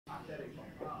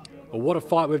Well, what a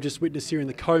fight we've just witnessed here in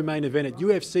the co-main event at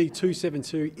UFC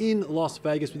 272 in Las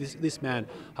Vegas with this man,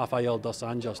 Rafael dos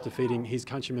Anjos, defeating his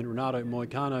countryman Renato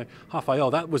Moicano.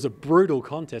 Rafael, that was a brutal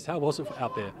contest. How was it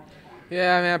out there?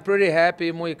 Yeah, I mean, I'm pretty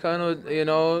happy.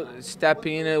 Moicano,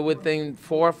 stepping in within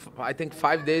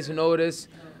 5 days notice.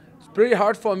 It's pretty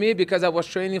hard for me because I was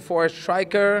training for a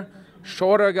striker,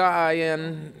 shorter guy,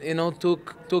 and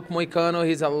took Moicano.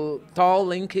 He's a tall,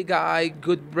 lanky guy,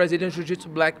 good Brazilian Jiu-Jitsu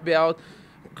black belt,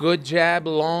 good jab,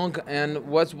 long, and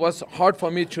was hard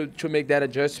for me to make that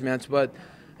adjustment. But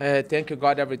thank you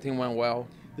God, everything went well.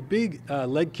 The big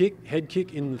leg kick, head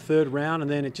kick in the third round,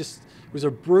 and then it was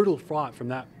a brutal fight from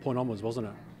that point onwards, wasn't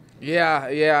it?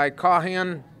 Yeah, I caught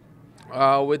him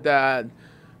with that.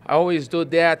 I always do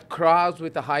that cross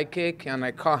with the high kick, and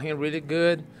I caught him really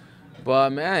good.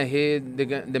 But man,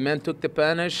 the man took the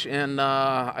punish, and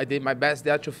I did my best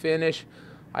there to finish.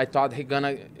 I thought he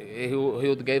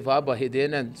would give up, but he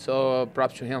didn't. So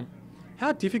props to him.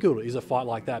 How difficult is a fight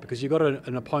like that? Because you've got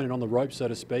an opponent on the rope, so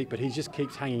to speak, but he just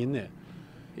keeps hanging in there.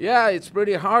 Yeah, it's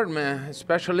pretty hard, man.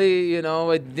 Especially,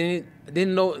 I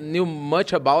didn't knew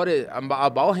much about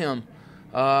him.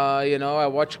 I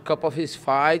watched a couple of his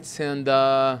fights, and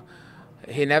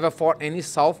he never fought any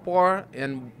southpaw,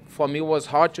 and for me it was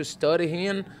hard to study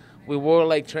him. We were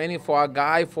like training for a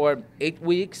guy for 8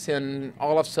 weeks, and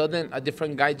all of a sudden a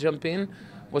different guy jumped in. It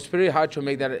was pretty hard to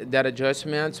make that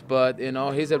adjustment, but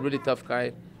he's a really tough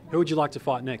guy. Who would you like to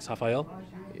fight next, Rafael?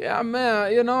 Yeah,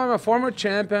 man, I'm a former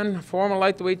champion, former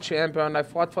lightweight champion. I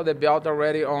fought for the belt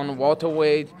already on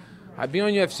welterweight. I've been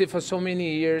on UFC for so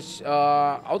many years.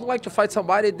 I would like to fight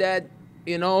somebody that,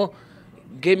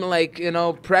 gave me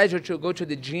pressure to go to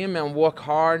the gym and work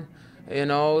hard.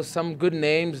 Some good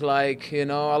names like, a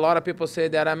lot of people say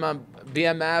that I'm a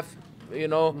BMF,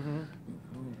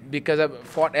 because I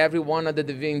fought every one of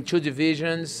in 2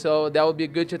 divisions. So that would be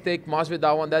good to take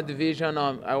Masvidal on that division.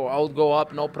 I would go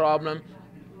up, no problem.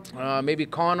 Maybe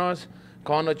Conor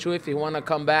too, if he want to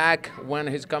come back when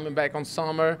he's coming back on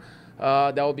summer.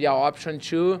 That will be our option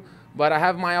too. But I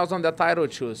have my eyes on the title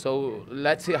too. So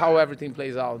let's see how everything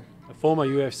plays out. A former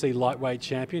UFC lightweight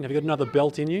champion. Have you got another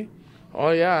belt in you?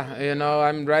 Oh yeah,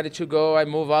 I'm ready to go. I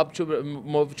move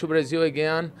to Brazil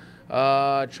again,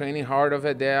 training hard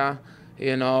over there.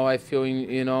 I feel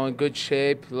in good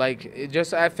shape.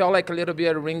 I felt like a little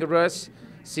bit of ring rust,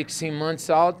 16 months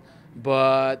out.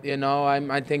 But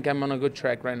I think I'm on a good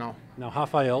track right now. Now,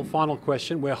 Rafael, final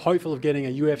question. We're hopeful of getting a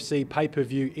UFC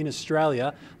pay-per-view in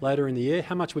Australia later in the year.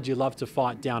 How much would you love to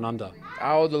fight down under?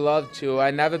 I would love to.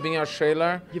 I've never been in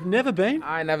Australia. You've never been?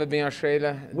 I never been in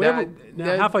Australia.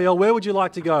 Rafael, where would you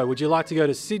like to go? Would you like to go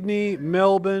to Sydney,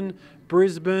 Melbourne,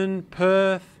 Brisbane,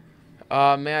 Perth?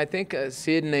 Man, I think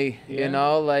Sydney,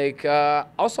 yeah.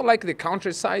 Also like the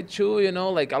countryside too,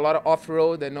 like a lot of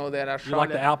off-road. I know that Australia. You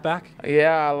like the outback?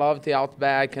 Yeah, I love the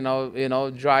outback,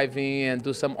 driving and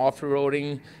do some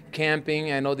off-roading,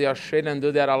 camping. I know the Australians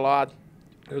do that a lot.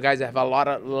 You guys have a lot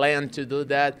of land to do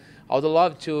that. I would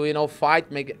love to,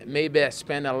 fight, maybe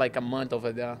spend like a month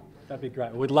over there. That'd be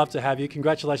great. We'd love to have you.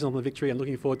 Congratulations on the victory and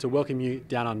looking forward to welcoming you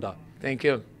down under. Thank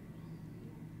you.